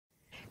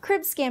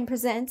CribScan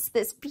presents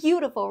this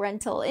beautiful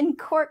rental in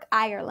Cork,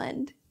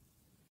 Ireland.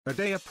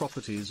 Adaya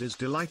Properties is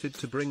delighted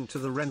to bring to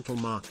the rental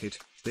market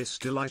this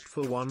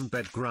delightful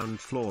one-bed ground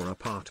floor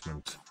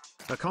apartment.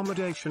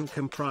 Accommodation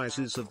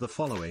comprises of the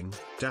following: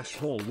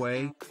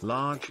 hallway,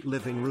 large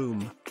living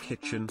room,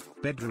 kitchen,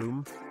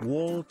 bedroom,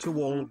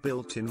 wall-to-wall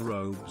built-in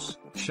robes,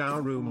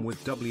 shower room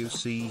with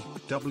WC,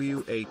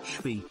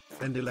 WHB,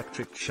 and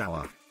electric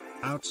shower.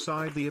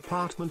 Outside the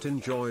apartment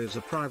enjoys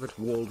a private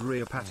walled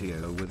rear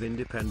patio with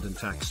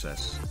independent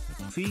access.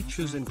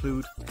 Features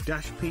include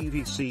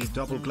PVC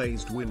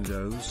double-glazed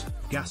windows,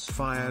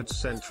 gas-fired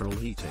central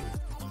heating.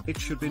 It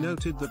should be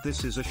noted that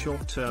this is a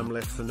short-term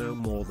let for no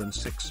more than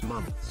 6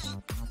 months.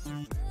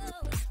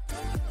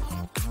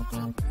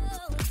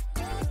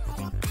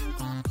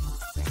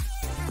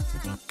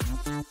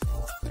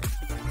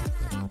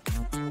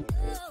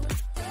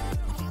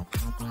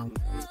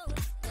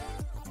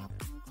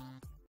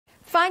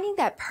 Finding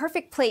that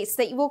perfect place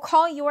that you will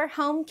call your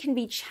home can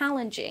be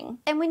challenging.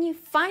 And when you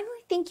finally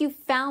think you've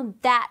found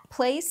that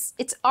place,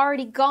 it's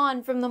already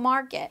gone from the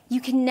market. You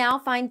can now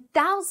find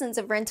thousands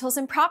of rentals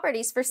and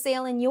properties for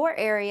sale in your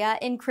area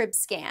in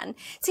CribScan.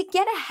 To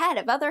get ahead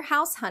of other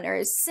house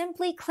hunters,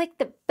 simply click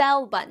the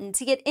bell button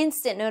to get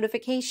instant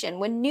notification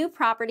when new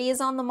property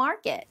is on the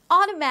market.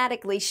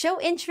 Automatically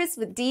show interest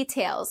with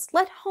details.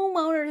 Let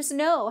homeowners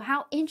know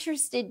how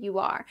interested you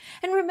are.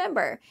 And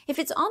remember, if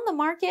it's on the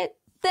market,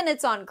 then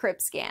it's on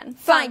CribScan.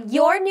 Find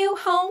your new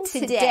home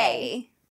today.